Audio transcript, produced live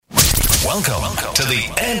Welcome to the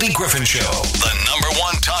Andy Griffin Show, the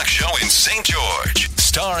 #1 talk show in St. George,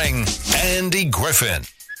 starring Andy Griffin.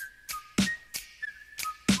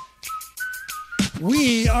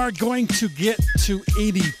 We are going to get to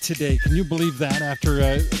 80 today. Can you believe that? After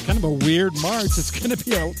kind of a weird March, it's going to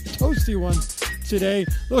be a toasty one today.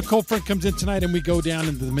 A little cold front comes in tonight, and we go down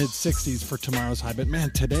into the mid-60s for tomorrow's high. But,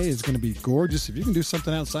 man, today is going to be gorgeous. If you can do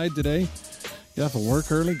something outside today, you have to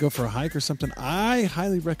work early, go for a hike or something, I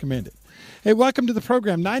highly recommend it. Hey, welcome to the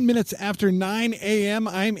program. 9 minutes after 9 a.m.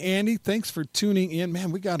 I'm Andy. Thanks for tuning in.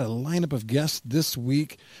 Man, we got a lineup of guests this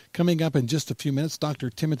week. Coming up in just a few minutes, Dr.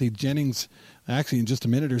 Timothy Jennings. Actually, in just a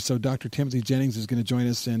minute or so, Dr. Timothy Jennings is going to join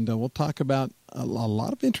us, and we'll talk about a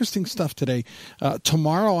lot of interesting stuff today.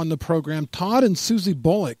 Tomorrow on the program, Todd and Susie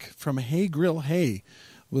Bullock from Hay Grill Hay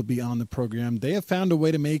will be on the program. They have found a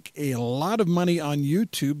way to make a lot of money on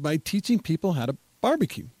YouTube by teaching people how to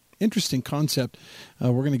barbecue. Interesting concept.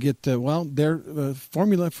 We're going to get, their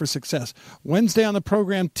formula for success. Wednesday on the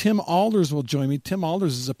program, Tim Alders will join me. Tim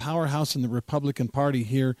Alders is a powerhouse in the Republican Party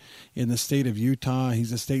here in the state of Utah.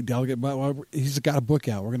 He's a state delegate, but he's got a book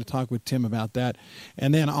out. We're going to talk with Tim about that.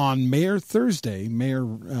 And then on Mayor Thursday, Mayor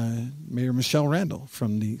Michelle Randall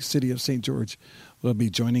from the city of St. George will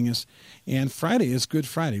be joining us. And Friday is Good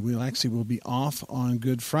Friday. We'll be off on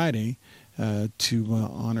Good Friday to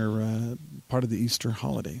honor part of the Easter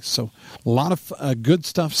holiday. So a lot of good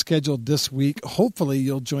stuff scheduled this week. Hopefully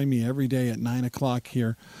you'll join me every day at 9 o'clock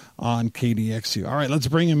here on KDXU. All right, let's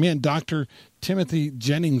bring him in. Dr. Timothy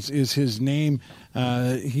Jennings is his name.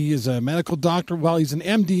 He is a medical doctor. Well, he's an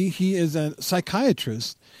MD. He is a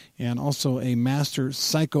psychiatrist and also a master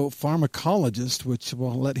psychopharmacologist, which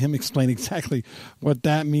we'll let him explain exactly what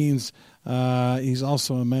that means. He's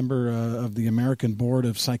also a member of the American Board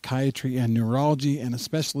of Psychiatry and Neurology and a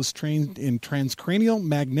specialist trained in transcranial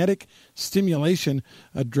magnetic stimulation,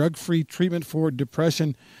 a drug-free treatment for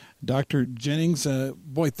depression. Dr. Jennings,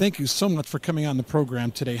 thank you so much for coming on the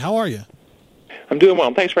program today. How are you? I'm doing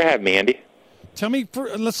well. Thanks for having me, Andy. Tell me,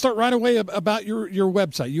 let's start right away about your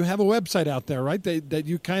website. You have a website out there, right, that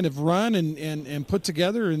you kind of run and put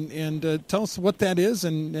together, and tell us what that is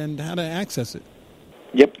and how to access it.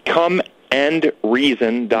 Yep,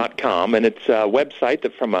 comeandreason.com, and it's a website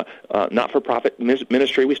that from a not-for-profit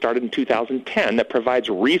ministry we started in 2010 that provides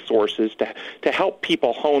resources to help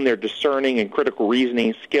people hone their discerning and critical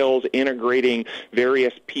reasoning skills, integrating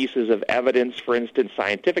various pieces of evidence, for instance,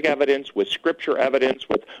 scientific evidence with scripture evidence,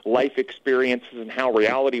 with life experiences and how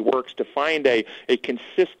reality works to find a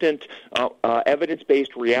consistent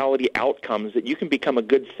evidence-based reality outcomes that you can become a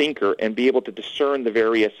good thinker and be able to discern the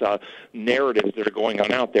various narratives that are going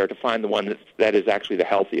on out there to find the one that is actually the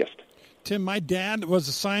healthiest. Tim, my dad was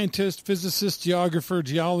a scientist, physicist, geographer,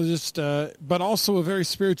 geologist, but also a very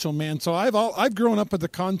spiritual man. So I've grown up with the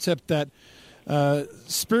concept that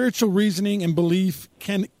spiritual reasoning and belief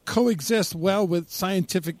can coexist well with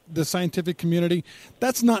the scientific community.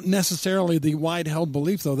 That's not necessarily the wide-held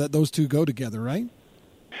belief, though, that those two go together, right?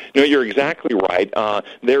 No, you're exactly right.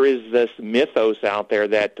 There is this mythos out there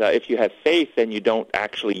that if you have faith, then you don't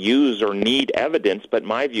actually use or need evidence. But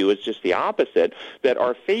my view is just the opposite, that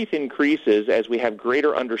our faith increases as we have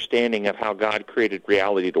greater understanding of how God created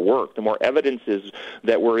reality to work. The more evidences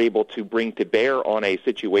that we're able to bring to bear on a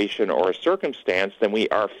situation or a circumstance, then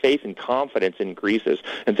our faith and confidence increases.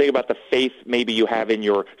 And think about the faith maybe you have in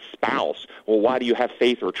your spouse. Well, why do you have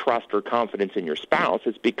faith or trust or confidence in your spouse?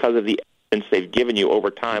 It's because of the they've given you over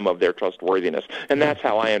time of their trustworthiness. And that's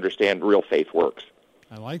how I understand real faith works.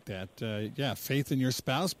 I like that. Faith in your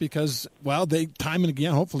spouse because, they time and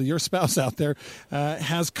again, hopefully your spouse out there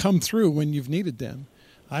has come through when you've needed them.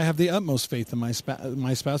 I have the utmost faith in my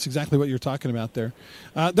spouse, exactly what you're talking about there.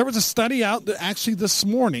 There was a study out actually this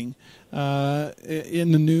morning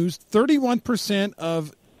in the news. 31%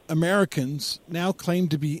 of Americans now claim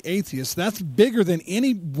to be atheists. That's bigger than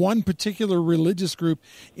any one particular religious group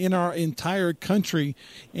in our entire country,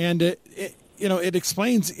 and it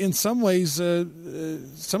explains in some ways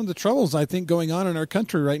some of the troubles I think going on in our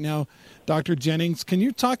country right now. Dr. Jennings, can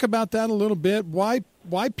you talk about that a little bit? Why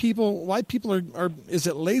people are is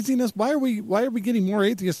it laziness? Why are we getting more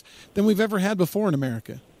atheists than we've ever had before in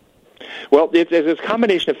America? Well, it's a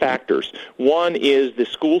combination of factors. One is the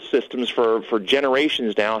school systems for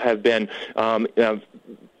generations now have been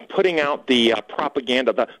putting out the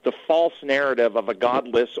propaganda, the false narrative of a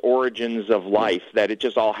godless origins of life, that it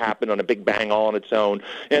just all happened on a big bang all on its own.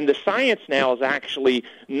 And the science now is actually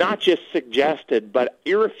not just suggested, but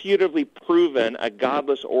irrefutably proven a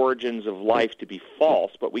godless origins of life to be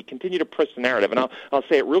false, but we continue to push the narrative. And I'll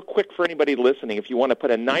say it real quick for anybody listening. If you want to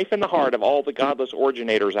put a knife in the heart of all the godless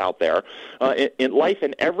originators out there, in life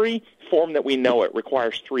in every form that we know it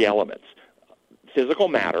requires three elements: physical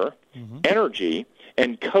matter, energy,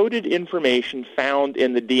 and coded information found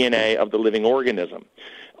in the DNA of the living organism.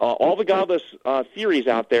 All the godless theories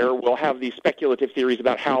out there will have these speculative theories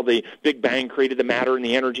about how the Big Bang created the matter and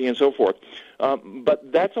the energy and so forth.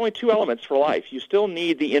 But that's only two elements for life. You still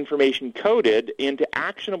need the information coded into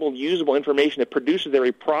actionable, usable information that produces the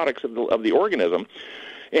very products of the organism.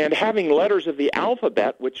 And having letters of the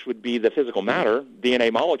alphabet, which would be the physical matter,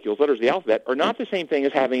 DNA molecules, letters of the alphabet, are not the same thing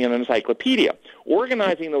as having an encyclopedia.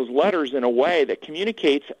 Organizing those letters in a way that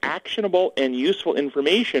communicates actionable and useful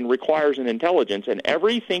information requires an intelligence, and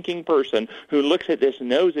every thinking person who looks at this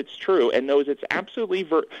knows it's true and knows it's absolutely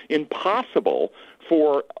impossible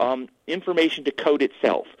for information to code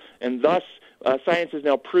itself. And thus, science has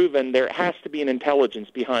now proven there has to be an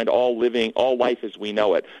intelligence behind all life as we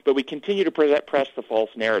know it. But we continue to press the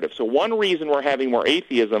false narrative. So one reason we're having more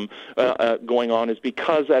atheism going on is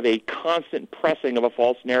because of a constant pressing of a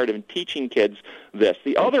false narrative and teaching kids this.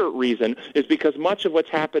 The other reason is because much of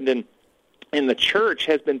what's happened in the church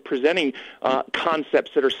has been presenting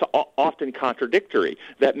concepts that are often contradictory,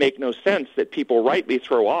 that make no sense, that people rightly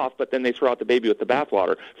throw off, but then they throw out the baby with the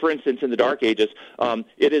bathwater. For instance, in the Dark Ages,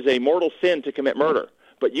 it is a mortal sin to commit murder,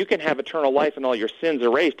 but you can have eternal life and all your sins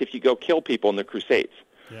erased if you go kill people in the Crusades.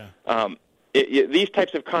 Yeah. These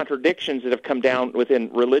types of contradictions that have come down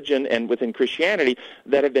within religion and within Christianity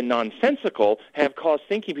that have been nonsensical have caused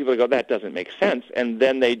thinking people to go, that doesn't make sense, and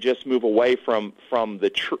then they just move away from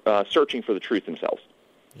the searching for the truth themselves.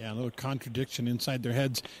 Yeah, a little contradiction inside their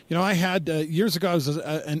heads. You know, I had, years ago, I was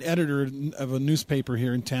an editor of a newspaper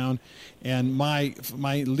here in town, and my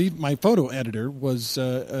photo editor was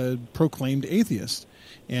a proclaimed atheist.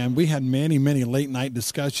 And we had many, many late-night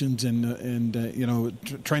discussions and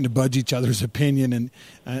trying to budge each other's opinion, and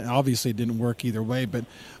obviously it didn't work either way. But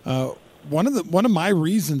one of my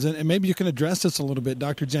reasons, and maybe you can address this a little bit,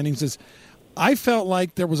 Dr. Jennings, is I felt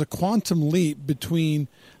like there was a quantum leap between,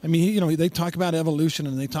 they talk about evolution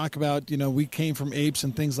and they talk about, we came from apes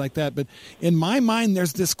and things like that. But in my mind,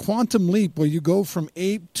 there's this quantum leap where you go from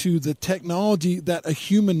ape to the technology that a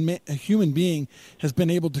human being has been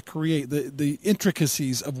able to create, the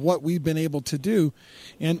intricacies of what we've been able to do.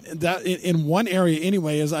 And that in one area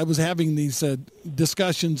anyway, as I was having these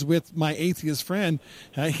discussions with my atheist friend,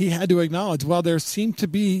 he had to acknowledge, well, there seemed to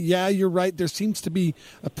be, yeah, you're right, there seems to be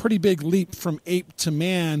a pretty big leap from ape to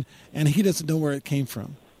man, and he doesn't know where it came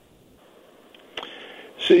from.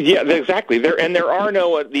 So, yeah, exactly. There are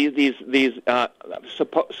no these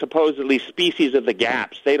supposedly species of the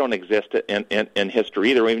gaps. They don't exist in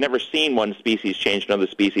history either. We've never seen one species change another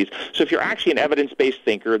species. So if you're actually an evidence-based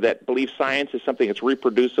thinker that believes science is something that's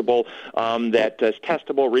reproducible, that is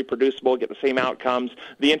testable, reproducible, get the same outcomes,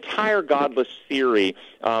 the entire godless theory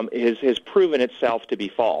has proven itself to be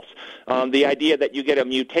false. The idea that you get a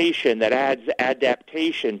mutation that adds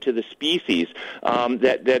adaptation to the species,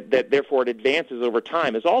 that therefore it advances over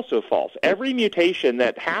time, is also false. Every mutation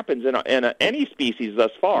that happens in any species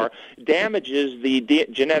thus far damages the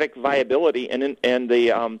genetic viability and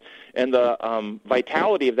the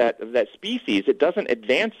vitality of that species. It doesn't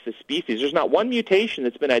advance the species. There's not one mutation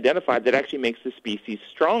that's been identified that actually makes the species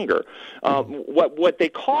stronger. What they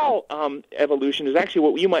call evolution is actually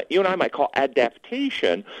what you and I might call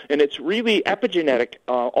adaptation, and it's really epigenetic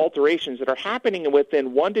alterations that are happening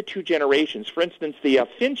within 1 to 2 generations. For instance, the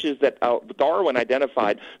finches that Darwin identified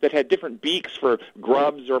that had different beaks for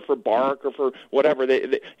grubs or for bark or for whatever,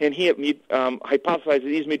 and he hypothesized that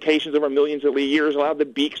these mutations over millions of years allowed the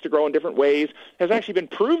beaks to grow in different ways, has actually been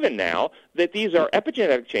proven now that these are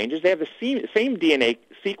epigenetic changes. They have the same DNA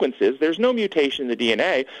sequences. There's no mutation in the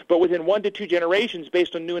DNA, but within 1 to 2 generations,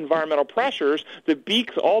 based on new environmental pressures, the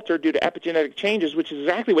beaks alter due to epigenetic changes, which is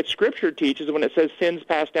exactly what Scripture teaches when it says sins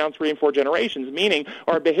pass down 3 and 4 generations, meaning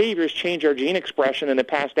our behaviors change our gene expression and it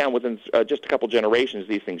passed down within just a couple generations.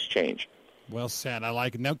 These things change. Well said. I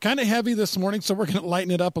like it. Now, kind of heavy this morning, so we're going to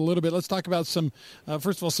lighten it up a little bit. Let's talk about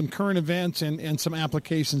first of all, some current events and some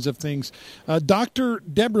applications of things. Dr.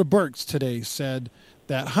 Deborah Birx today said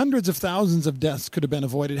that hundreds of thousands of deaths could have been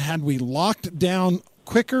avoided had we locked down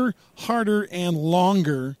quicker, harder, and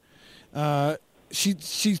longer.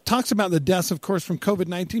 she talks about the deaths, of course, from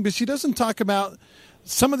COVID-19, but she doesn't talk about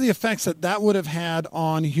some of the effects that would have had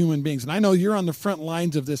on human beings. And I know you're on the front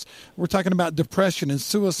lines of this. We're talking about depression and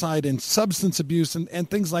suicide and substance abuse and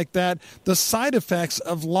things like that. The side effects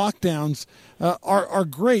of lockdowns are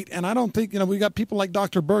great. And I don't think, we got people like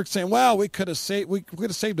Dr. Burke saying, well, we could have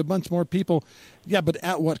saved a bunch more people. Yeah, but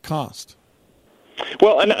at what cost?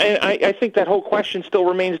 Well, and I think that whole question still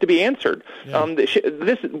remains to be answered. Yeah.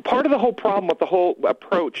 This part of the whole problem with the whole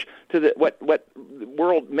approach to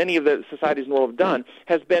what many of the societies in the world have done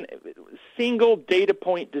has been single data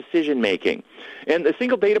point decision making. And the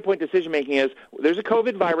single data point decision making is there's a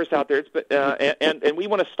COVID virus out there, and we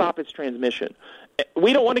want to stop its transmission.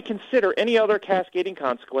 We don't want to consider any other cascading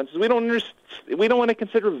consequences. We don't want to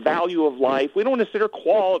consider value of life. We don't want to consider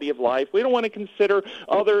quality of life. We don't want to consider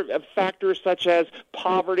other factors such as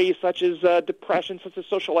poverty, such as depression, such as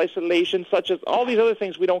social isolation, such as all these other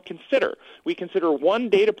things we don't consider. We consider one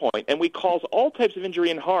data point, and we cause all types of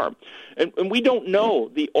injury and harm. And we don't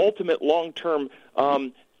know the ultimate long-term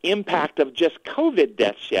impact of just COVID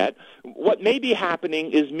deaths yet. What may be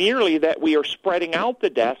happening is merely that we are spreading out the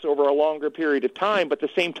deaths over a longer period of time, but the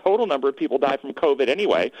same total number of people die from COVID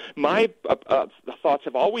anyway. My thoughts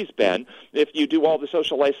have always been, if you do all the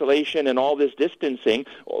social isolation and all this distancing,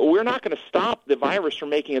 we're not going to stop the virus from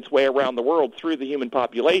making its way around the world through the human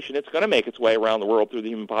population. It's going to make its way around the world through the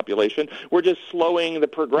human population. We're just slowing the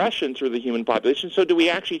progression through the human population. So do we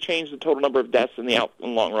actually change the total number of deaths in the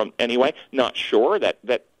long run anyway? Not sure. That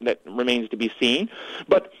remains to be seen.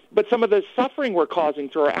 But some of the suffering we're causing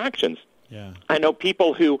through our actions. Yeah. I know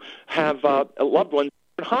people who have loved ones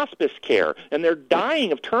in hospice care, and they're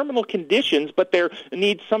dying of terminal conditions, but they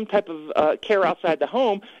need some type of care outside the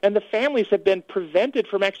home, and the families have been prevented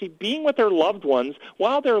from actually being with their loved ones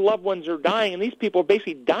while their loved ones are dying, and these people are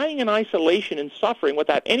basically dying in isolation and suffering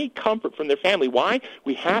without any comfort from their family. Why?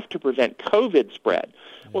 We have to prevent COVID spread.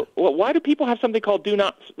 Yeah. Well, why do people have something called do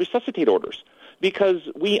not resuscitate orders? Because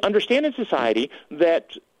we understand in society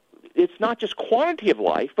that it's not just quantity of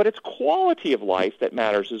life, but it's quality of life that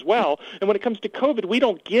matters as well. And when it comes to COVID, we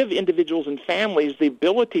don't give individuals and families the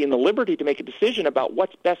ability and the liberty to make a decision about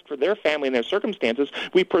what's best for their family and their circumstances.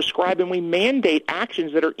 We prescribe and we mandate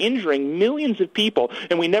actions that are injuring millions of people,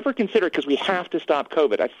 and we never consider it because we have to stop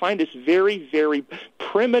COVID. I find this very, very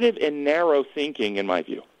primitive and narrow thinking in my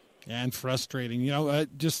view. And frustrating.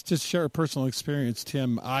 Just to share a personal experience,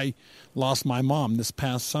 Tim, I lost my mom this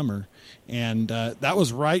past summer, and that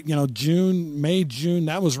was right, May, June,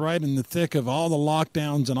 that was right in the thick of all the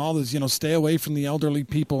lockdowns and all this, stay away from the elderly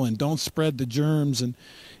people and don't spread the germs.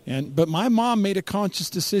 But my mom made a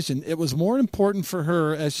conscious decision. It was more important for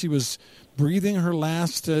her as she was breathing her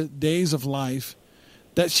last days of life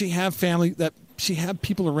that she have family, that she had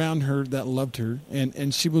people around her that loved her,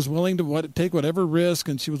 and she was willing to take whatever risk,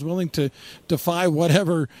 and she was willing to defy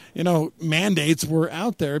whatever mandates were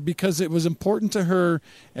out there, because it was important to her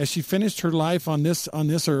as she finished her life on this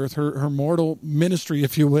earth, her mortal ministry,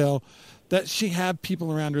 if you will, that she had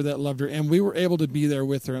people around her that loved her, and we were able to be there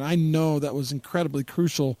with her. And I know that was incredibly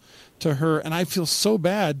crucial to her, and I feel so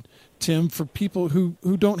bad, Tim, for people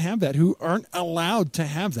who don't have that, who aren't allowed to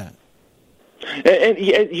have that. And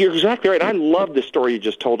you're exactly right. I love the story you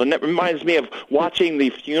just told, and that reminds me of watching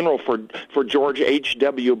the funeral for George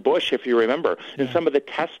H.W. Bush, if you remember, and some of the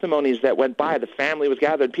testimonies that went by. The family was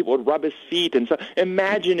gathered, people would rub his feet, and so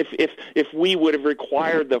imagine if we would have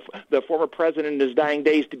required the former president in his dying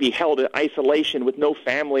days to be held in isolation with no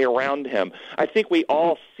family around him. I think we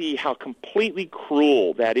all see how completely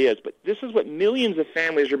cruel that is, but this is what millions of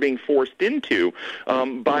families are being forced into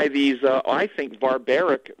by these, I think,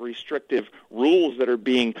 barbaric, restrictive rules that are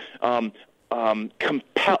being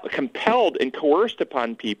compelled and coerced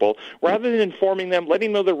upon people, rather than informing them,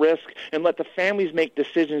 letting them know the risk, and let the families make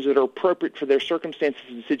decisions that are appropriate for their circumstances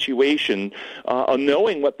and situation,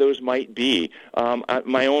 knowing what those might be.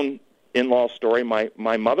 My own in-law story, my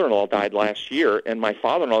mother-in-law died last year, and my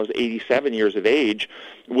father-in-law is 87 years of age,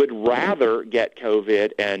 would rather get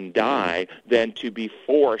COVID and die than to be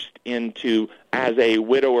forced into, as a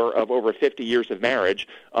widower of over 50 years of marriage,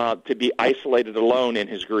 to be isolated alone in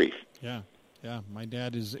his grief. Yeah, my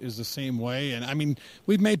dad is the same way. And, I mean,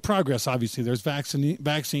 we've made progress, obviously. There's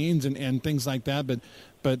vaccines and things like that.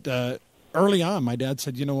 But early on, my dad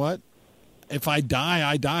said, you know what? If I die,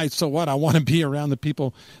 I die. So what? I want to be around the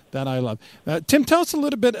people that I love. Tim, tell us a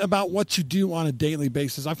little bit about what you do on a daily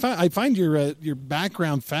basis. I find your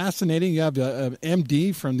background fascinating. You have a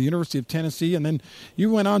MD from the University of Tennessee, and then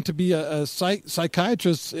you went on to be a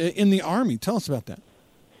psychiatrist in the Army. Tell us about that.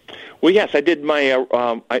 Well, yes, I did my.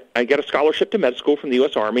 I got a scholarship to med school from the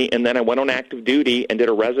U.S. Army, and then I went on active duty and did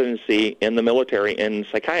a residency in the military in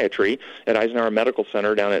psychiatry at Eisenhower Medical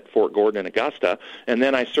Center down at Fort Gordon in Augusta. And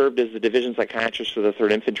then I served as the division psychiatrist for the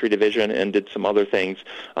 3rd Infantry Division and did some other things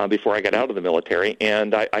before I got out of the military.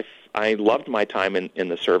 And I loved my time in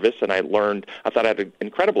the service, and I thought I had an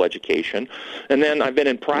incredible education. And then I've been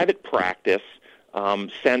in private practice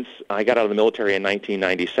since I got out of the military in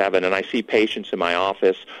 1997, and I see patients in my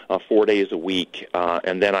office 4 days a week.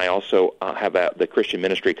 And then I also have the Christian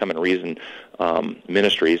ministry, Come and Reason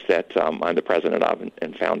Ministries, that I'm the president of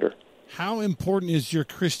and founder. How important is your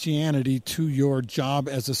Christianity to your job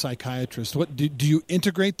as a psychiatrist? What do you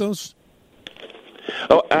integrate those?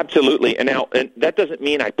 Oh, absolutely. And that doesn't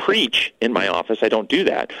mean I preach in my office. I don't do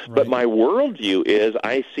that. Right. But my worldview is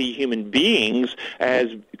I see human beings as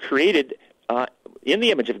created in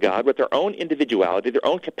the image of God with their own individuality, their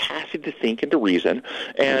own capacity to think and to reason,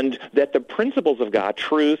 and that the principles of God,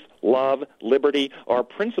 truth, love, liberty, are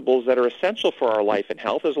principles that are essential for our life and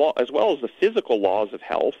health, as well as the physical laws of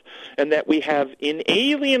health, and that we have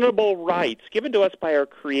inalienable rights given to us by our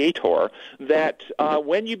Creator, that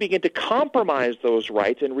when you begin to compromise those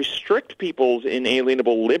rights and restrict people's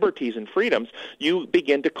inalienable liberties and freedoms, you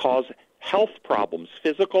begin to cause health problems,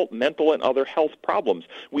 physical, mental, and other health problems.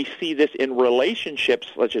 We see this in relationships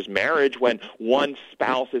such as marriage when one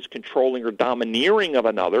spouse is controlling or domineering of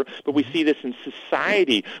another, but we see this in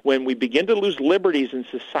society when we begin to lose liberties in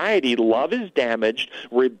society. Love is damaged,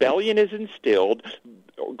 rebellion is instilled,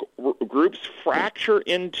 groups fracture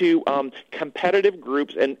into competitive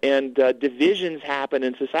groups, and divisions happen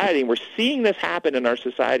in society. And we're seeing this happen in our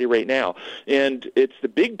society right now. And it's the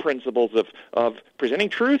big principles of presenting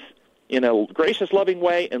truth in a gracious, loving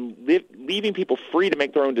way, and leaving people free to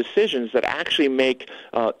make their own decisions that actually make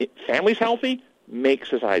families healthy, make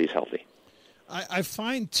societies healthy. I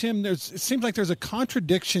find, Tim, it seems like there's a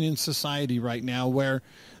contradiction in society right now where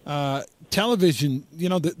television,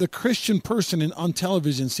 the Christian person on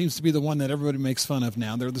television seems to be the one that everybody makes fun of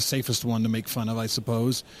now. They're the safest one to make fun of, I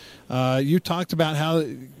suppose. You talked about how,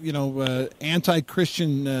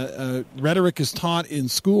 anti-Christian rhetoric is taught in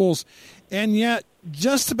schools, and yet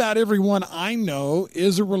just about everyone I know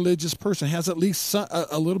is a religious person, has at least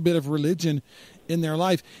a little bit of religion in their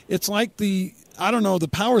life. It's like the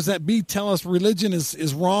powers that be tell us religion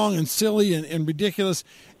is wrong and silly and ridiculous,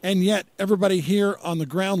 and yet everybody here on the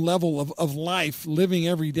ground level of life, living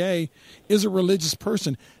every day, is a religious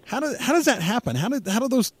person. How does that happen? How do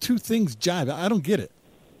those two things jive? I don't get it.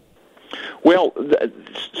 Well,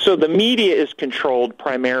 so the media is controlled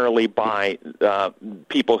primarily by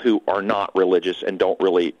people who are not religious and don't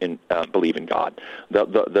really believe in God.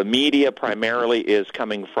 The media primarily is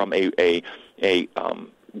coming from a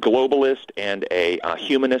globalist and a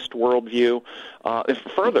humanist worldview.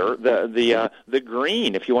 Further, the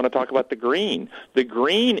green, if you want to talk about the green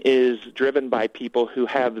is driven by people who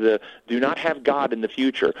do not have God in the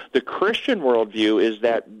future. The Christian worldview is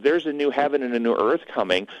that there's a new heaven and a new earth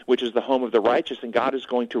coming, which is the home of the righteous, and God is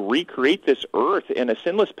going to recreate this earth in a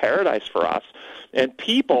sinless paradise for us. And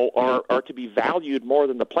people are to be valued more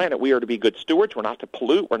than the planet. We are to be good stewards. We're not to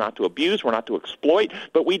pollute. We're not to abuse. We're not to exploit.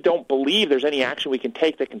 But we don't believe there's any action we can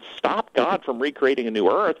take that can stop God from recreating a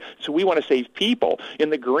new earth. So we want to save people. In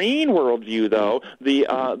the green worldview, though,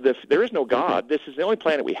 there is no God. This is the only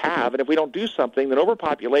planet we have. And if we don't do something, then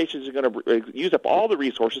overpopulation is going to use up all the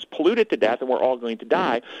resources, pollute it to death, and we're all going to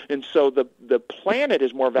die. And so the planet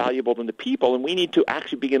is more valuable than the people, and we need to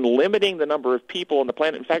actually begin limiting the number of people on the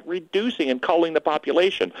planet. In fact, reducing and culling the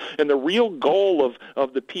population. And the real goal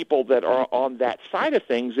of the people that are on that side of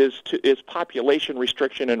things is population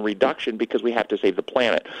restriction and reduction, because we have to save the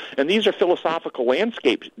planet. And these are philosophical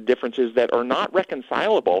landscape differences that are not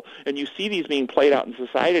reconcilable, and you see these being played out in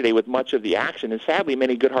society today with much of the action. And sadly,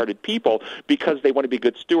 many good-hearted people, because they want to be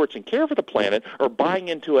good stewards and care for the planet, are buying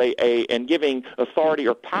into and giving authority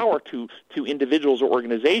or power to individuals or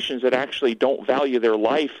organizations that actually don't value their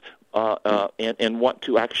life and want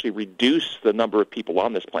to actually reduce the number of people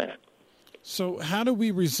on this planet. So how do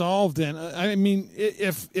we resolve then? I mean,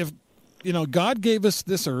 if God gave us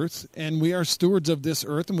this earth, and we are stewards of this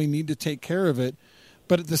earth, and we need to take care of it,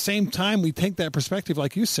 but at the same time, we take that perspective,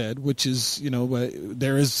 like you said, which is,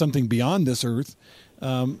 there is something beyond this earth.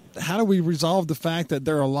 How do we resolve the fact that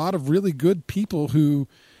there are a lot of really good people who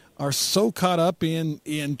are so caught up in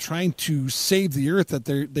trying to save the earth that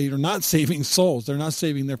they are not saving souls. They're not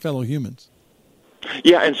saving their fellow humans.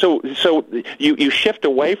 Yeah, and so you shift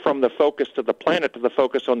away from the focus to the planet to the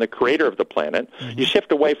focus on the creator of the planet. Mm-hmm. You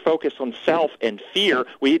shift away focus on self and fear.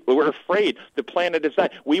 We're afraid the planet is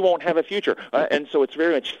dying. We won't have a future. And so it's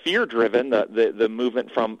very much fear-driven, the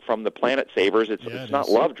movement from the planet savers. It's not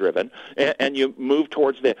love-driven. And you move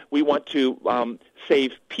towards we want to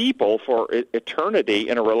save people for eternity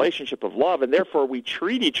in a relationship of love, and therefore we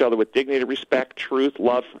treat each other with dignity, respect, truth,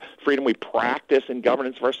 love, freedom. We practice in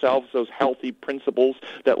governance of ourselves those healthy principles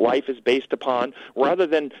that life is based upon, rather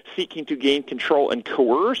than seeking to gain control and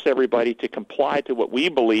coerce everybody to comply to what we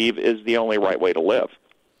believe is the only right way to live.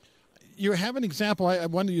 You have an example.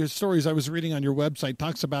 One of your stories I was reading on your website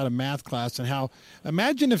talks about a math class and how,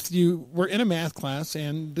 imagine if you were in a math class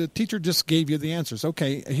and the teacher just gave you the answers.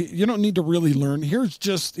 Okay, you don't need to really learn. Here's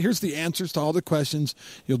the answers to all the questions.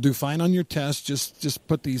 You'll do fine on your test. Just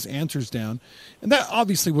put these answers down. And that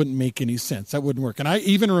obviously wouldn't make any sense. That wouldn't work. And I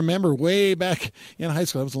even remember way back in high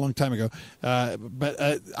school, that was a long time ago,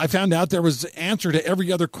 but I found out there was an answer to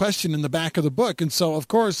every other question in the back of the book. And so, of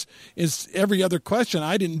course, is every other question.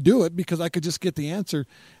 I didn't do it because I could just get the answer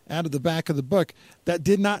out of the back of the book. That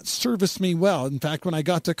did not service me well. In fact, when I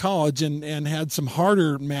got to college and had some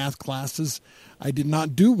harder math classes, I did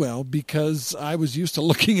not do well because I was used to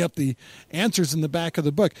looking up the answers in the back of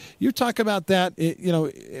the book. You talk about that,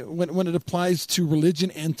 when it applies to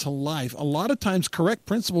religion and to life. A lot of times correct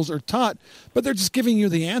principles are taught, but they're just giving you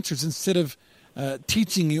the answers instead of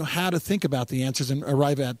teaching you how to think about the answers and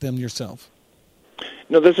arrive at them yourself.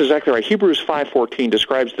 No, this is exactly right. Hebrews 5:14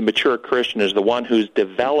 describes the mature Christian as the one who's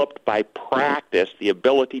developed by practice the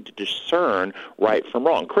ability to discern right from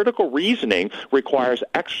wrong. Critical reasoning requires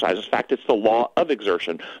exercise. In fact, it's the law of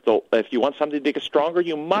exertion. So if you want something to get stronger,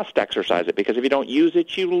 you must exercise it, because if you don't use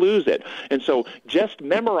it, you lose it. And so just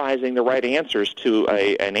memorizing the right answers to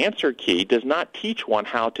an answer key does not teach one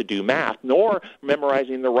how to do math, nor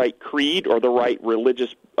memorizing the right creed or the right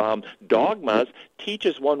religious dogmas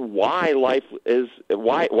teaches one why life is,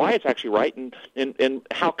 why it's actually right, and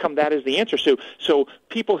how come that is the answer. So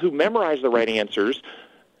people who memorize the right answers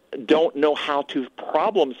don't know how to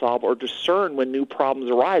problem solve or discern when new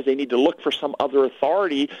problems arise. They need to look for some other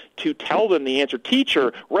authority to tell them the answer.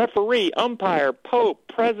 Teacher, referee, umpire, pope,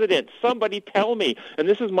 president, somebody tell me. And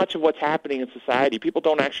this is much of what's happening in society. People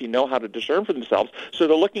don't actually know how to discern for themselves, so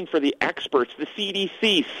they're looking for the experts, the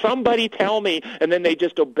CDC, somebody tell me, and then they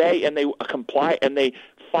just obey and they comply and they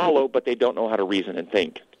follow, but they don't know how to reason and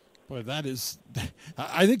think. Boy,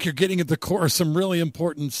 I think you're getting at the core of some really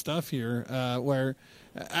important stuff here, where,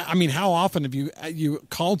 I mean, how often have you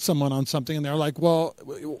called someone on something and they're like, well,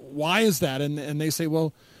 why is that? And they say,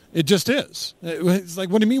 well, it just is. It's like,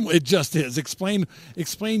 what do you mean it just is? Explain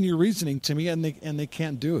your reasoning to me, and they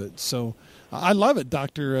can't do it. So I love it,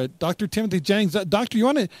 Dr. Timothy Jennings. Doctor, you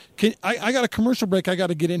want to? I got a commercial break. I got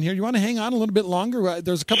to get in here. You want to hang on a little bit longer?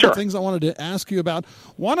 There's a couple of things I wanted to ask you about.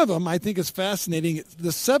 One of them I think is fascinating. It's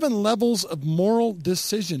the 7 levels of moral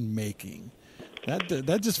decision making.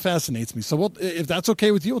 That just fascinates me. So if that's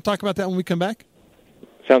okay with you, we'll talk about that when we come back.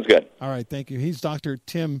 Sounds good. All right, thank you. He's Dr.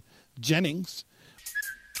 Tim Jennings.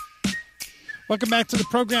 Welcome back to the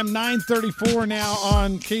program, 9:34 now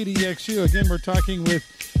on KDXU. Again, we're talking with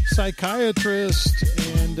psychiatrist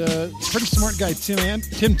and pretty smart guy,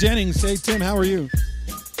 Tim Jennings. Hey, Tim, how are you?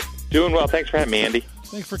 Doing well. Thanks for having me, Andy.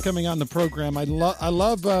 Thanks for coming on the program. I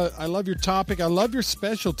love your topic. I love your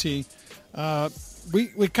specialty.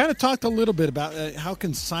 We kind of talked a little bit about how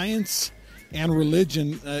can science and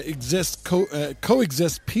religion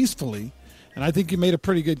coexist peacefully. And I think you made a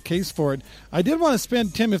pretty good case for it. I did want to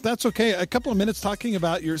spend, Tim, if that's okay, a couple of minutes talking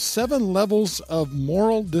about your 7 levels of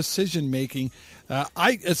moral decision making.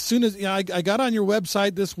 I got on your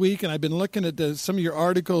website this week, and I've been looking at some of your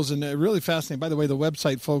articles, and really fascinating. By the way, the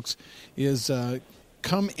website, folks, is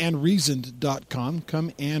comeandreasoned.com.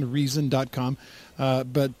 Comeandreasoned.com.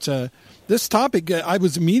 But this topic, I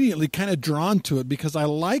was immediately kind of drawn to it because I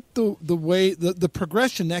like the way, the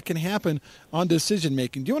progression that can happen on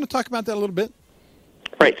decision-making. Do you want to talk about that a little bit?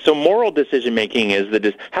 Right. So moral decision-making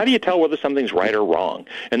is how do you tell whether something's right or wrong?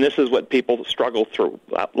 And this is what people struggle through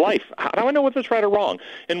life. How do I know whether it's right or wrong?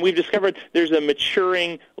 And we've discovered there's a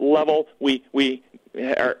maturing level. We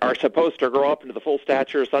are supposed to grow up into the full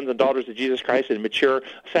stature of sons and daughters of Jesus Christ and mature.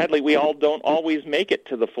 Sadly, we all don't always make it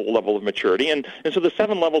to the full level of maturity. And so the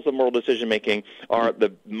 7 levels of moral decision-making are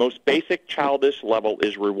the most basic childish level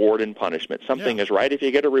is reward and punishment. Something is right if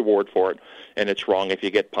you get a reward for it, and it's wrong if you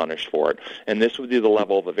get punished for it. And this would be the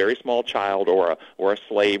level of a very small child or a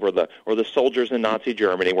slave or the soldiers in Nazi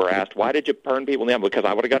Germany were asked, why did you burn people in the Because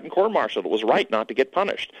I would have gotten court-martialed. It was right not to get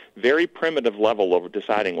punished. Very primitive level of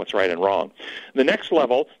deciding what's right and wrong. The next next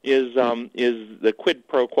level is the quid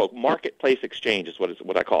pro quo, marketplace exchange is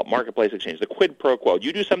what I call it, marketplace exchange, the quid pro quo.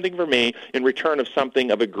 You do something for me in return of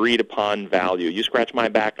something of agreed upon value. You scratch my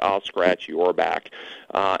back, I'll scratch your back.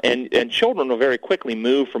 And children will very quickly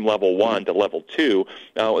move from level 1 to level 2.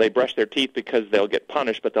 They brush their teeth because they'll get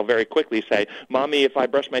punished, but they'll very quickly say, "Mommy, if I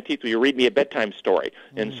brush my teeth, will you read me a bedtime story?"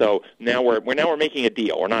 And so now we're making a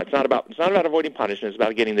deal. It's not about avoiding punishment. It's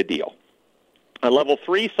about getting the deal. Level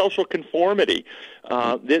 3, social conformity.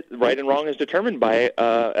 Right and wrong is determined by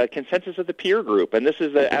a consensus of the peer group. And this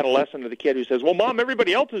is the adolescent or the kid who says, "Well, Mom,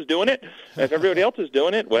 everybody else is doing it. If everybody else is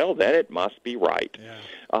doing it, well, then it must be right."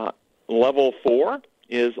 Yeah. Level 4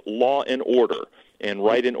 is law and order. And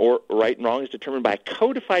right and wrong is determined by a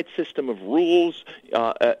codified system of rules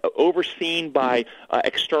overseen by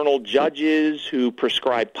external judges who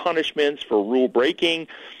prescribe punishments for rule breaking.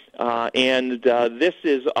 This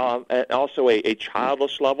is also a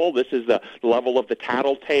childish level. This is the level of the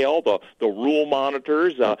tattletale, the rule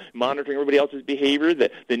monitors, monitoring everybody else's behavior,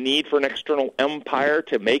 the need for an external umpire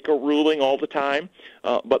to make a ruling all the time,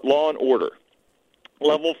 but law and order.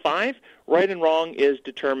 Level 5, right and wrong is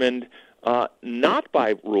determined not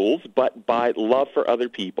by rules, but by love for other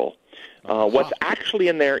people. What's actually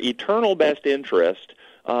in their eternal best interest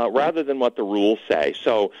rather than what the rules say.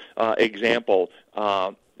 So, example,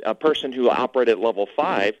 a person who operated at level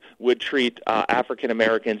 5 would treat African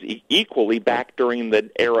Americans equally back during the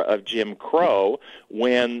era of Jim Crow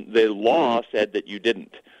when the law said that you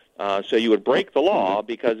didn't. So you would break the law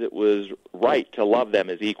because it was right to love them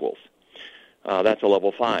as equals. That's a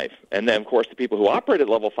level 5. And then, of course, the people who operate at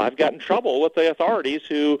level 5 got in trouble with the authorities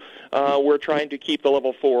who were trying to keep the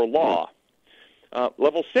level 4 law.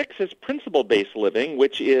 Level 6 is principle-based living,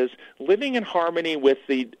 which is living in harmony with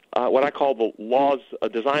the what I call the laws,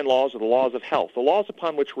 design laws, or the laws of health, the laws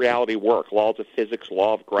upon which reality works, laws of physics,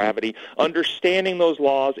 law of gravity, understanding those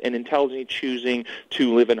laws and intelligently choosing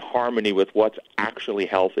to live in harmony with what's actually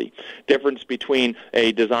healthy. Difference between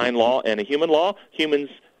a design law and a human law: humans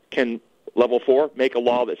can, level 4, make a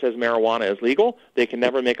law that says marijuana is legal. They can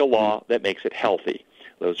never make a law that makes it healthy.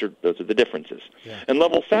 Those are the differences. Yeah. And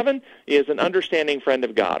level 7 is an understanding friend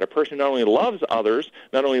of God, a person who not only loves others,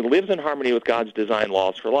 not only lives in harmony with God's design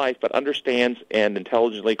laws for life, but understands and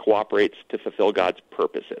intelligently cooperates to fulfill God's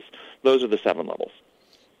purposes. Those are the 7 levels.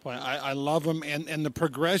 Boy, I love them, and the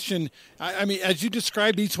progression. I mean, as you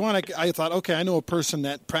described each one, I thought, okay, I know a person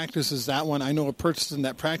that practices that one. I know a person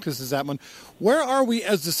that practices that one. Where are we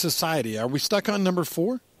as a society? Are we stuck on number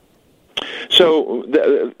 4? So,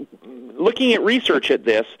 looking at research at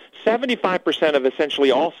this, 75% of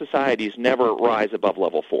essentially all societies never rise above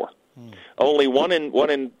level 4. Only one in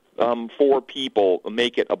 4 people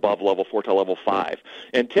make it above level 4 to level 5.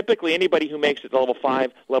 And typically anybody who makes it to level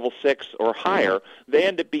 5, level 6, or higher, they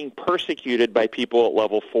end up being persecuted by people at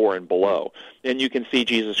level 4 and below. And you can see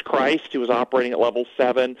Jesus Christ, who was operating at level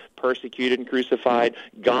 7, persecuted and crucified.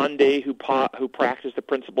 Gandhi, who practiced the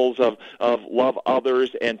principles of love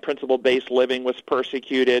others and principle-based living, was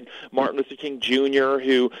persecuted. Martin Luther King Jr.,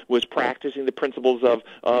 who was practicing the principles of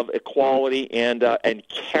equality and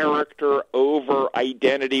character over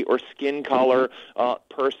identity or skin color,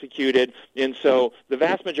 persecuted. And so the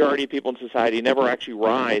vast majority of people in society never actually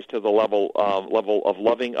rise to the level of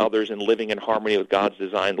loving others and living in harmony with God's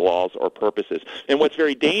designed laws or purposes. And what's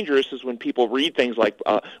very dangerous is when people read things like,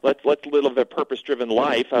 let's live a purpose-driven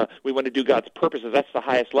life. We want to do God's purposes. That's the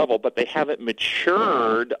highest level, but they haven't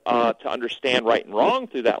matured to understand right and wrong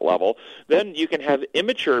through that level. Then you can have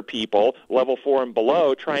immature people, level 4 and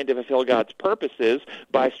below, trying to fulfill God's purposes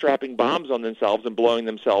by strapping bombs on themselves and blowing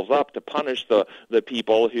themselves up to punish the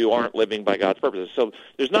people who aren't living by God's purposes. So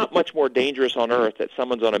there's not much more dangerous on earth that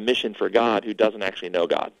someone's on a mission for God who doesn't actually know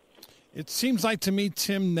God. It seems like to me,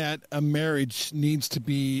 Tim, that a marriage needs to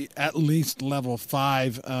be at least level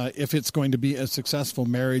 5 if it's going to be a successful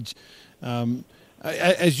marriage.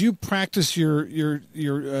 As you practice your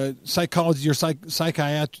psychology, your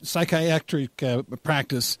psychiatric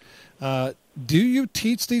practice, do you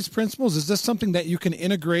teach these principles? Is this something that you can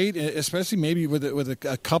integrate, especially maybe with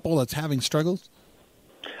a couple that's having struggles?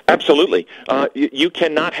 Absolutely. You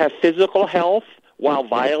cannot have physical health while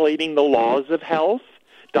violating the laws of health.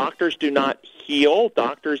 Doctors do not heal.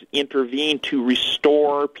 Doctors intervene to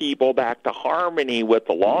restore people back to harmony with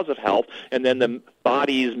the laws of health, and then the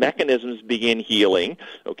body's mechanisms begin healing,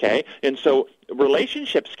 okay? And so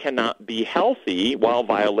relationships cannot be healthy while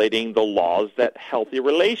violating the laws that healthy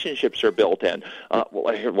relationships are built in.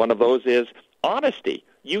 One of those is honesty.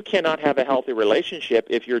 You cannot have a healthy relationship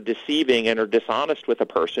if you're deceiving and are dishonest with a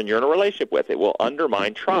person you're in a relationship with. It will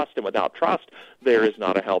undermine trust, and without trust, there is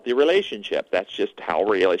not a healthy relationship. That's just how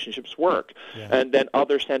relationships work. Yeah. And then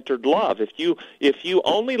other-centered love. If you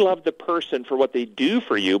only love the person for what they do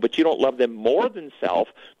for you, but you don't love them more than self,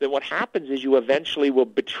 then what happens is you eventually will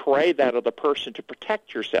betray that other person to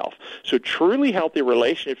protect yourself. So truly healthy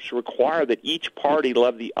relationships require that each party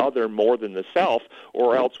love the other more than the self,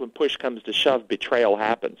 or else when push comes to shove, betrayal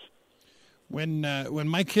happens. When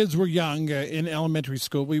my kids were young in elementary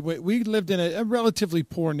school, we lived in a relatively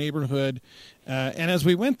poor neighborhood, and as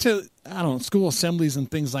we went to school assemblies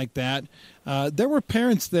and things like that, there were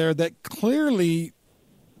parents there that clearly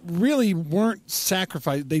really weren't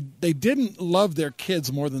sacrificed. They didn't love their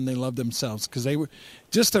kids more than they loved themselves, because they were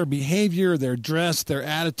just their behavior, their dress, their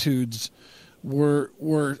attitudes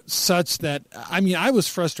were such that, I mean, I was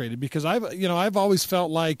frustrated, because I've always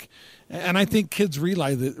felt like, and I think kids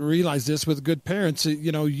realize this with good parents,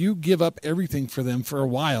 you give up everything for them for a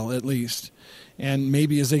while at least, and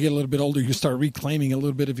maybe as they get a little bit older you start reclaiming a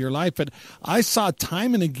little bit of your life. But I saw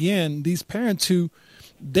time and again these parents who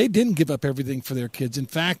they didn't give up everything for their kids. In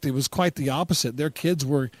fact, it was quite the opposite. Their kids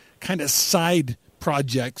were kind of side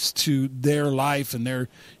projects to their life and their,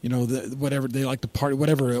 whatever they like to party,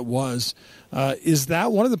 whatever it was. Is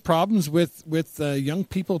that one of the problems with young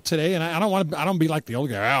people today? And I don't be like the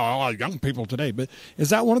old guy, young people today, but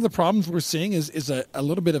is that one of the problems we're seeing? Is a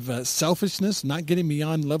little bit of selfishness, not getting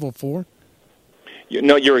beyond level 4?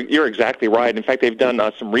 No, you're exactly right. In fact, they've done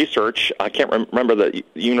some research. I can't remember the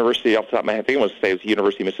university off the top of my head. I think it was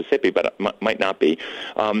University of Mississippi, but it might not be.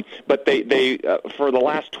 But they for the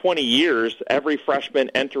last 20 years, every freshman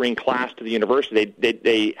entering class to the university,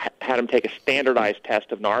 they had them take a standardized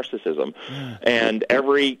test of narcissism. And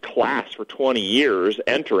every class for 20 years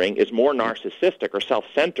entering is more narcissistic or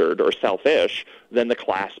self-centered or selfish than the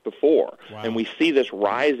class before. Wow. And we see this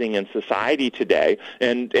rising in society today.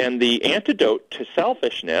 And the antidote to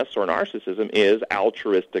selfishness or narcissism is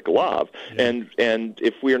altruistic love. Yeah. And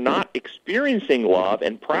if we're not experiencing love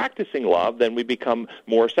and practicing love, then we become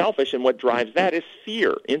more selfish. And what drives that is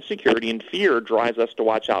fear. Insecurity and fear drives us to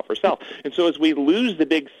watch out for self. And so as we lose the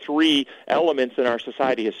big three elements in our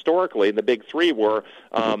society historically, the big three were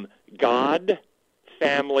God,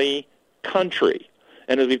 family, country.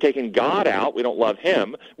 And as we've taken God out, we don't love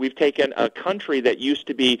him. We've taken a country that used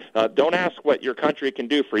to be, don't ask what your country can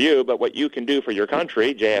do for you, but what you can do for your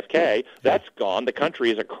country, JFK. That's gone. The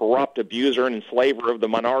country is a corrupt abuser and enslaver of the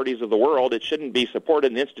minorities of the world. It shouldn't be supported,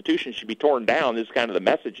 and the institutions should be torn down. This is kind of the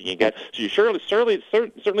messaging you get. So you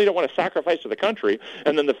certainly don't want to sacrifice to the country.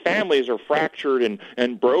 And then the families are fractured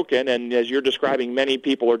and broken, and as you're describing, many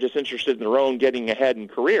people are just interested in their own getting ahead in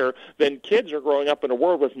career. Then kids are growing up in a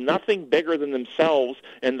world with nothing bigger than themselves,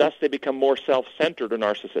 and thus they become more self-centered or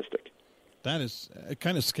narcissistic. That is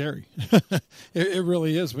kind of scary. It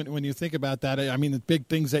really is when you think about that. I mean, the big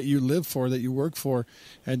things that you live for, that you work for,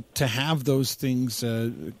 and to have those things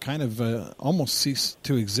kind of almost cease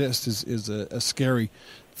to exist is a scary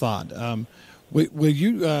thought. Will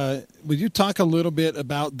you talk a little bit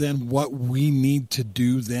about then what we need to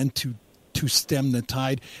do then to stem the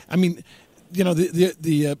tide? I mean,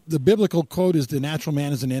 the biblical quote is, "The natural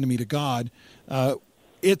man is an enemy to God."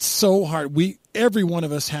 It's so hard. Every one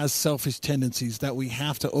of us has selfish tendencies that we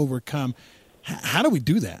have to overcome. How do we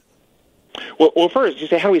do that? Well, first, you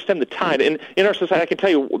say, how do we stem the tide? In our society, I can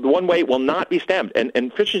tell you one way it will not be stemmed,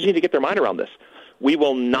 and Christians need to get their mind around this. We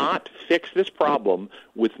will not fix this problem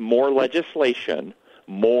with more legislation,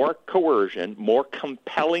 more coercion, more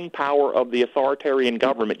compelling power of the authoritarian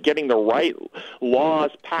government, getting the right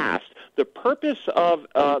laws passed. The purpose of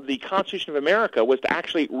the Constitution of America was to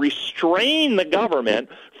actually restrain the government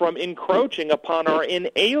from encroaching upon our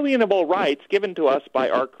inalienable rights given to us by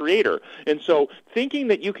our Creator. And so thinking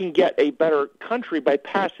that you can get a better country by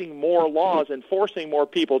passing more laws and forcing more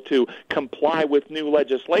people to comply with new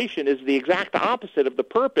legislation is the exact opposite of the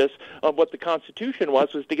purpose of what the Constitution was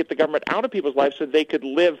to get the government out of people's lives so they could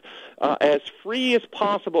live as free as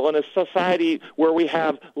possible in a society where we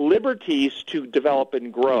have liberties to develop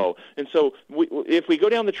and grow. And so if we go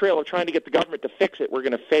down the trail of trying to get the government to fix it, we're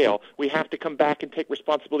going to fail. We have to come back and take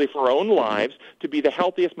responsibility for our own lives to be the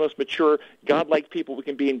healthiest, most mature, God-like people we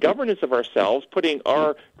can be in governance of ourselves, putting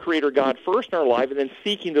our Creator God first in our life, and then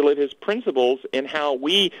seeking to live His principles in how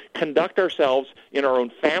we conduct ourselves in our own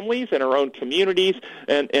families, in our own communities,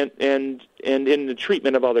 and in the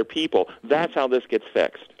treatment of other people. That's how this gets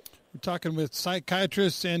fixed. We're talking with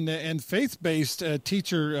psychiatrist and faith-based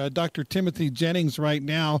teacher Dr. Timothy Jennings right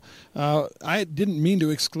now. I didn't mean to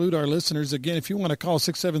exclude our listeners. Again, if you want to call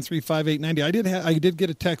 673-5890, I did get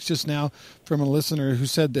a text just now from a listener who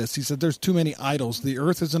said this. He said, "There's too many idols. The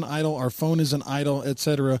earth is an idol. Our phone is an idol,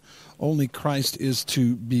 etc. Only Christ is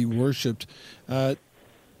to be worshipped."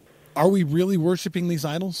 Are we really worshiping these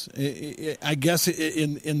idols? I guess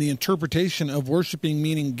in the interpretation of worshiping,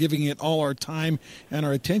 meaning giving it all our time and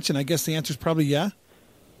our attention, I guess the answer is probably yeah.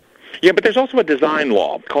 Yeah, but there's also a design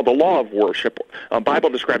law called the law of worship. Bible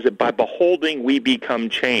describes it, by beholding we become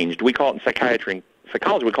changed. We call it in psychiatry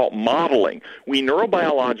psychology, we call it modeling. We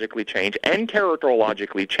neurobiologically change and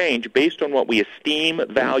characterologically change based on what we esteem,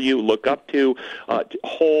 value, look up to,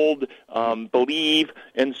 hold, believe.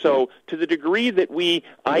 And so to the degree that we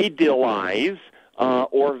idealize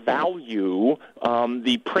or value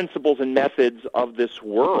the principles and methods of this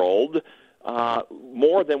world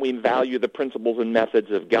more than we value the principles and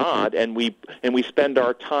methods of God, and we spend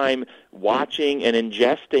our time watching and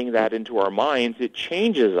ingesting that into our minds, it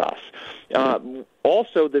changes us.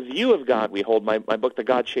 Also, the view of God we hold, my book, The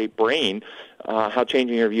God-Shaped Brain, How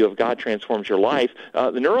Changing Your View of God Transforms Your Life,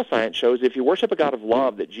 the neuroscience shows if you worship a God of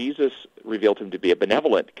love that Jesus revealed him to be, a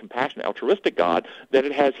benevolent, compassionate, altruistic God, that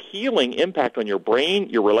it has healing impact on your brain,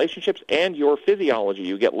 your relationships, and your physiology.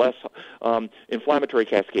 You get less inflammatory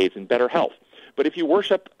cascades and better health. But if you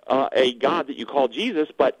worship a God that you call Jesus,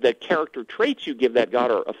 but the character traits you give that God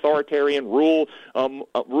are authoritarian,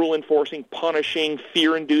 rule-enforcing, punishing,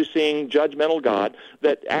 fear-inducing, judgmental God,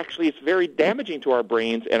 that actually it's very damaging to our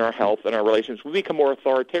brains and our health and our relationships. We become more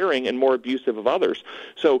authoritarian and more abusive of others.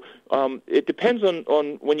 So it depends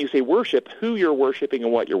on when you say worship, who you're worshiping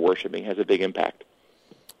and what you're worshiping has a big impact.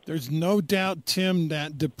 There's no doubt, Tim,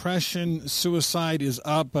 that depression, suicide is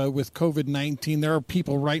up with COVID-19. There are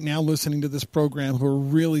people right now listening to this program who are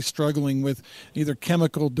really struggling with either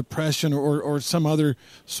chemical depression or some other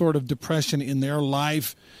sort of depression in their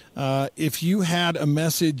life. If you had a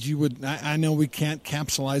message, you would, I know we can't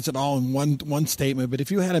capsulize it all in one statement, but if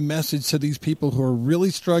you had a message to these people who are really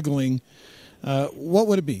struggling, what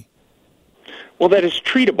would it be? Well, that is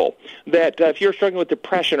treatable. That if you're struggling with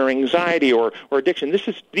depression or anxiety or addiction,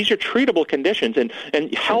 these are treatable conditions, and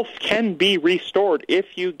health can be restored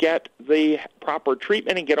if you get the proper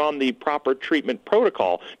treatment and get on the proper treatment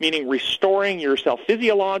protocol, meaning restoring yourself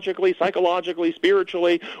physiologically, psychologically,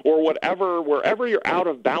 spiritually, or whatever, wherever you're out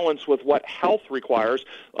of balance with what health requires,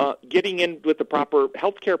 getting in with the proper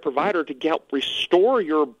healthcare provider to help restore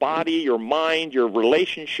your body, your mind, your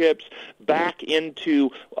relationships back into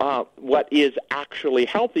what is actually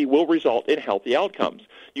healthy will result in healthy outcomes.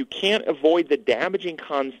 You can't avoid the damaging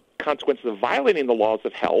consequences of violating the laws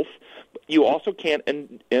of health. You also can't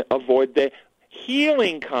avoid the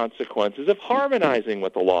healing consequences of harmonizing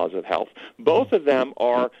with the laws of health. Both of them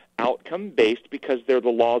are outcome-based because they're the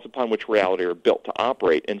laws upon which reality are built to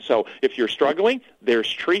operate. And so if you're struggling, there's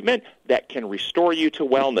treatment that can restore you to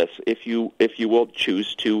wellness if you will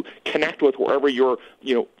choose to connect with wherever your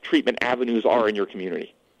treatment avenues are in your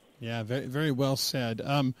community. Yeah, very, very well said.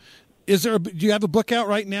 Do you have a book out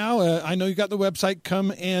right now? I know you got the website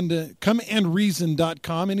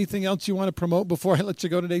comeandreason.com. Anything else you want to promote before I let you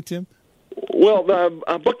go today, Tim? Well,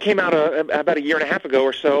 a book came out about a year and a half ago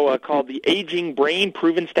or so called The Aging Brain,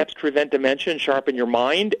 Proven Steps to Prevent Dementia and Sharpen Your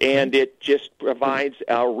Mind, and it just provides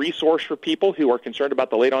a resource for people who are concerned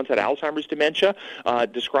about the late-onset Alzheimer's dementia,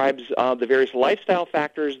 describes the various lifestyle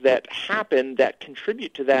factors that happen that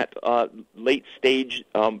contribute to that late-stage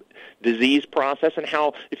disease process, and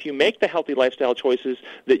how if you make the healthy lifestyle choices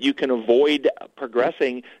that you can avoid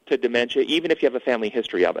progressing to dementia even if you have a family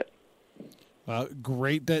history of it.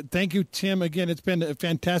 Great. Thank you, Tim. Again, it's been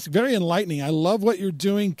fantastic, very enlightening. I love what you're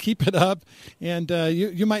doing. Keep it up. And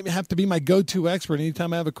you might have to be my go-to expert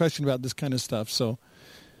anytime I have a question about this kind of stuff. So,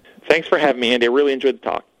 thanks for having me, Andy. I really enjoyed the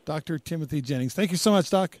talk. Dr. Timothy Jennings. Thank you so much,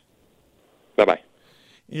 Doc. Bye-bye.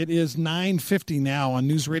 It is 9:50 now on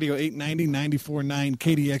News Radio 890, 94.9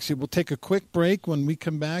 KDX. We'll take a quick break. When we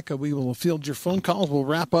come back, we will field your phone calls. We'll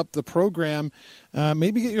wrap up the program.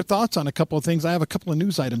 Maybe get your thoughts on a couple of things. I have a couple of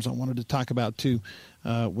news items I wanted to talk about, too,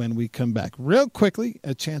 when we come back. Real quickly,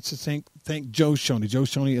 a chance to thank Joe Shoney. Joe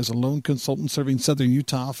Shoney is a loan consultant serving southern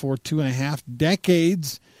Utah for 2.5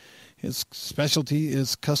 decades. His specialty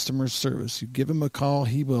is customer service. You give him a call,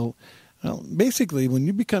 he will... Well, basically, when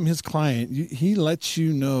you become his client, he lets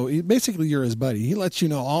you know, basically you're his buddy. He lets you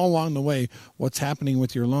know all along the way what's happening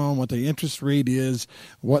with your loan, what the interest rate is,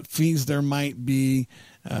 what fees there might be.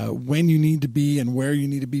 when you need to be and where you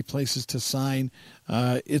need to be, places to sign.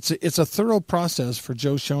 It's a thorough process for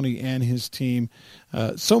Joe Shoney and his team,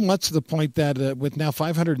 so much to the point that with now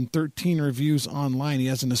 513 reviews online, he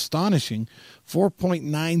has an astonishing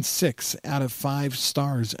 4.96 out of 5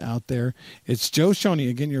 stars out there. It's Joe Shoney,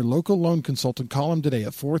 again, your local loan consultant. Call him today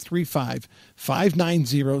at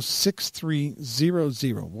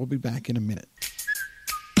 435-590-6300. We'll be back in a minute.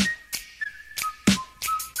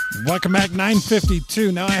 Welcome back,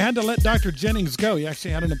 9:52. Now, I had to let Dr. Jennings go. He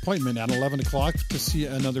actually had an appointment at 11 o'clock to see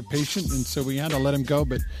another patient, and so we had to let him go.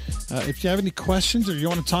 But if you have any questions or you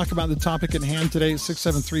want to talk about the topic at hand today,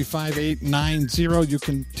 673-5890, you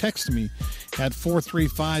can text me at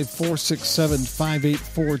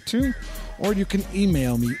 435-467-5842, or you can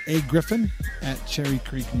email me,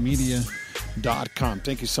 agriffin@cherrycreekmedia.com.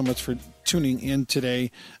 Thank you so much for tuning in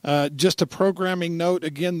today. Just a programming note.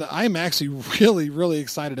 Again, I'm actually really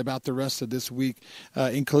excited about the rest of this week,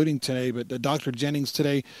 including today. But Dr. Jennings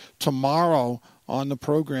today, tomorrow on the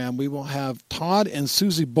program, we will have Todd and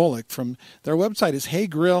Susie Bullock from their website is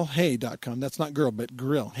heygrillhey.com. That's not girl, but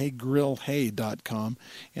grill, heygrillhey.com.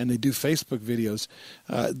 And they do Facebook videos.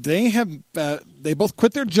 They both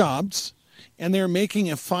quit their jobs, and they're making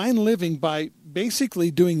a fine living by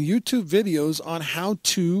basically doing YouTube videos on how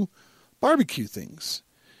to barbecue things.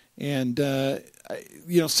 And,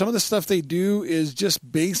 some of the stuff they do is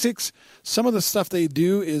just basics. Some of the stuff they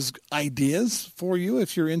do is ideas for you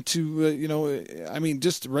if you're into,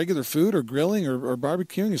 just regular food or grilling or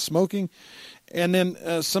barbecuing or smoking. And then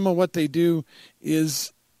some of what they do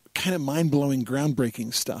is kind of mind-blowing,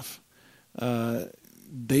 groundbreaking stuff. We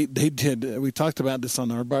talked about this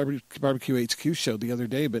on our Barbecue HQ show the other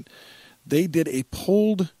day, but they did a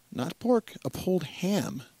pulled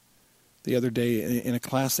ham the other day in a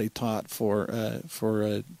class they taught for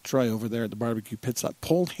Troy over there at the barbecue pit stop,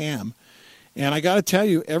 pulled ham. And I got to tell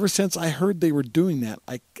you, ever since I heard they were doing that,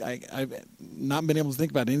 I've not been able to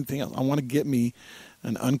think about anything else. I want to get me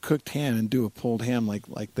an uncooked ham and do a pulled ham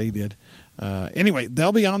like they did. Anyway,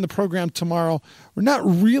 they'll be on the program tomorrow. We're not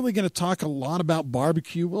really going to talk a lot about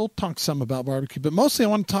barbecue. We'll talk some about barbecue, but mostly I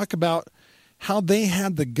want to talk about how they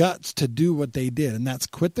had the guts to do what they did, and that's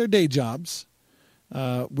quit their day jobs,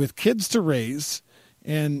 with kids to raise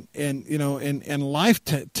and life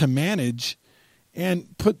to manage,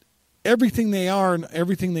 and put everything they are and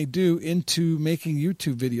everything they do into making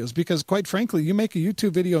YouTube videos. Because quite frankly, you make a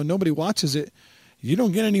YouTube video and nobody watches it, you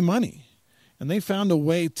don't get any money. And they found a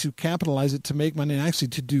way to capitalize it, to make money, and actually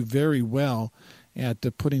to do very well at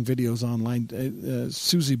putting videos online.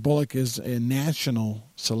 Susie Bullock is a national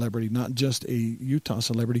celebrity, not just a Utah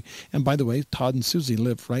celebrity. And by the way, Todd and Susie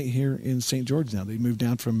live right here in St. George now. They moved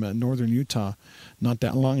down from northern Utah not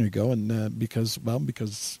that long ago, and because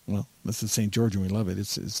this is St. George and we love it.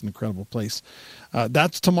 It's an incredible place.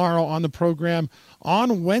 That's tomorrow on the program.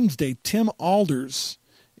 On Wednesday, Tim Alders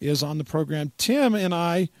is on the program. Tim and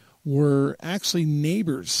I were actually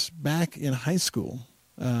neighbors back in high school.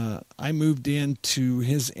 I moved into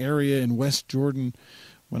his area in West Jordan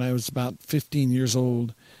when I was about 15 years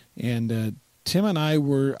old, and Tim and I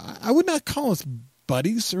would not call us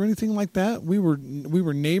buddies or anything like that. We were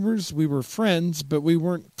neighbors, we were friends, but we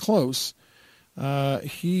weren't close.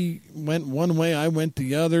 He went one way, I went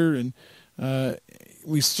the other, and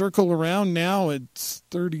we circle around now. It's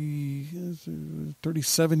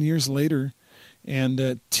 37 years later.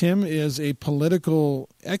 And Tim is a political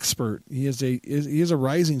expert. He is a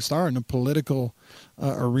rising star in the political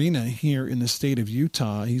arena here in the state of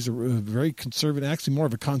Utah. He's a very conservative, actually more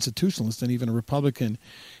of a constitutionalist than even a Republican.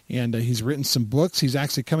 And he's written some books. He's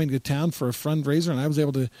actually coming to town for a fundraiser, and I was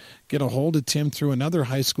able to get a hold of Tim through another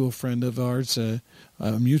high school friend of ours, a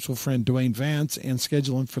mutual friend, Dwayne Vance, and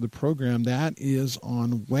schedule him for the program. That is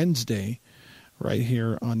on Wednesday right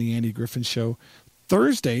here on the Andy Griffin Show.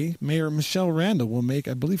 Thursday, Mayor Michelle Randall will make,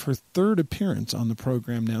 I believe, her third appearance on the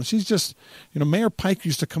program now. She's just, Mayor Pike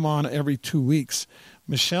used to come on every 2 weeks.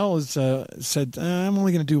 Michelle has said, I'm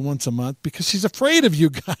only going to do once a month because she's afraid of you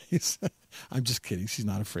guys. I'm just kidding. She's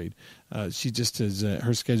not afraid. She just has,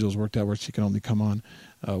 her schedule's worked out where she can only come on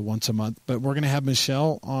once a month. But we're going to have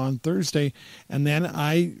Michelle on Thursday. And then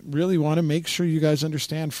I really want to make sure you guys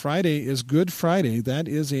understand Friday is Good Friday. That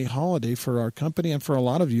is a holiday for our company and for a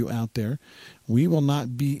lot of you out there. We will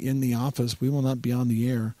not be in the office. We will not be on the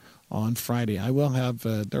air on Friday. I will have,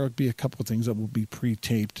 there will be a couple of things that will be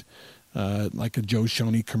pre-taped, like a Joe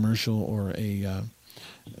Shoney commercial or a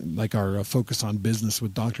like our Focus on Business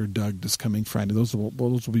with Dr. Doug this coming Friday. Those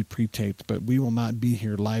will be pre-taped, but we will not be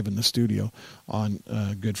here live in the studio on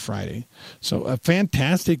Good Friday. So a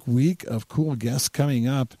fantastic week of cool guests coming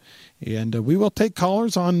up, and we will take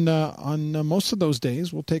callers on most of those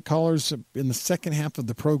days. We'll take callers in the second half of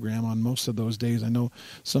the program on most of those days. I know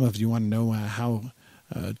some of you want to know how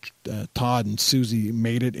Todd and Susie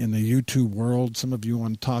made it in the YouTube world. Some of you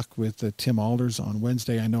want to talk with Tim Alders on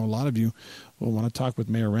Wednesday. I know a lot of you will want to talk with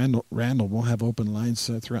Mayor Randall. We'll have open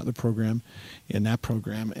lines throughout the program, in that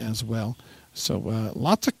program as well. So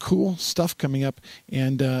lots of cool stuff coming up.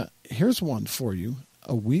 And here's one for you.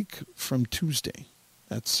 A week from Tuesday,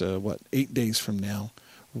 that's 8 days from now,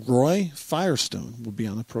 Roy Firestone will be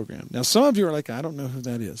on the program. Now, some of you are like, I don't know who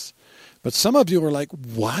that is. But some of you are like,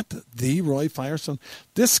 what? The Roy Firestone?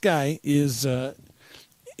 This guy is, in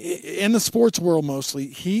the sports world mostly,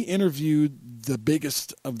 he interviewed the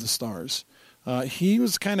biggest of the stars. He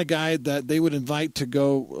was the kind of guy that they would invite to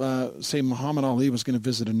go, say Muhammad Ali was going to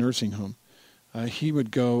visit a nursing home. He would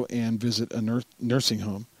go and visit a nursing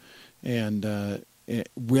home and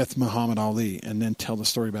with Muhammad Ali and then tell the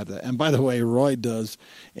story about that. And by the way, Roy does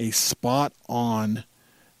a spot-on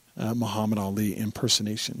Muhammad Ali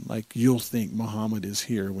impersonation. Like, you'll think Muhammad is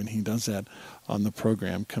here when he does that on the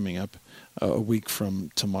program coming up a week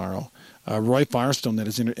from tomorrow. Roy Firestone that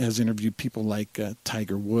has interviewed people like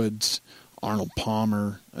Tiger Woods, Arnold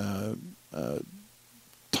Palmer,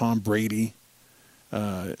 Tom Brady.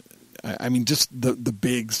 I mean, just the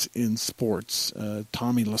bigs in sports.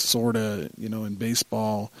 Tommy Lasorda, in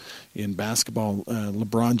baseball, in basketball.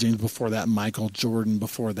 LeBron James before that. Michael Jordan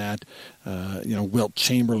before that. Wilt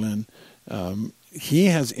Chamberlain. He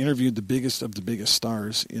has interviewed the biggest of the biggest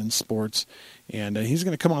stars in sports, and he's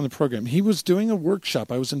going to come on the program. He was doing a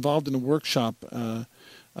workshop. I was involved in a workshop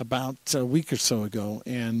about a week or so ago,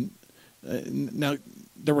 and now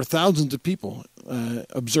there were thousands of people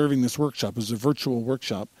observing this workshop. It was a virtual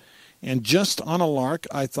workshop. And just on a lark,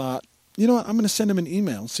 I thought, you know what, I'm going to send him an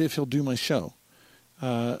email, see if he'll do my show.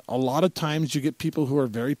 A lot of times you get people who are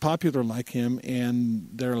very popular like him, and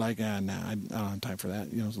they're like, nah, I don't have time for that.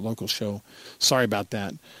 It's a local show. Sorry about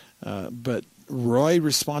that. But Roy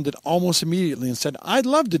responded almost immediately and said, I'd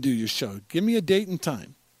love to do your show. Give me a date and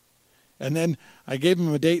time. And then I gave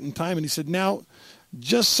him a date and time, and he said, now,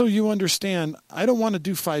 just so you understand, I don't want to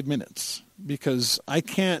do 5 minutes because I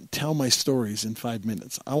can't tell my stories in 5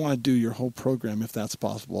 minutes. I want to do your whole program if that's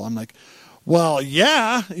possible. I'm like, well,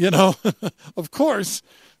 yeah, of course.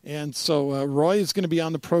 And so Roy is going to be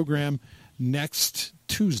on the program next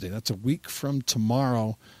Tuesday. That's a week from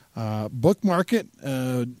tomorrow. Bookmark it.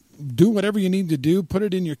 Do whatever you need to do. Put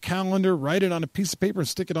it in your calendar. Write it on a piece of paper and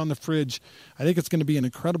stick it on the fridge. I think it's going to be an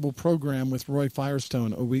incredible program with Roy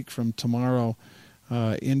Firestone a week from tomorrow.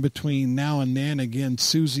 In between now and then, again,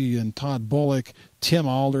 Susie and Todd Bullock, Tim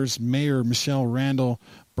Alders, Mayor Michelle Randall,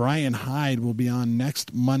 Brian Hyde will be on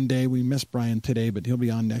next Monday. We missed Brian today, but he'll be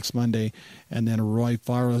on next Monday. And then Roy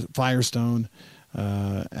Firestone.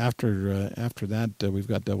 After that, we've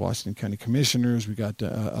got the Washington County Commissioners. We got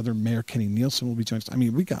other Mayor Kenny Nielsen will be joining us. I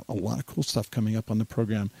mean, we got a lot of cool stuff coming up on the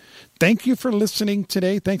program. Thank you for listening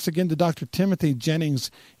today. Thanks again to Dr. Timothy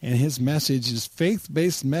Jennings and his message, his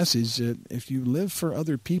faith-based message that if you live for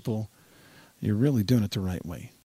other people, you're really doing it the right way.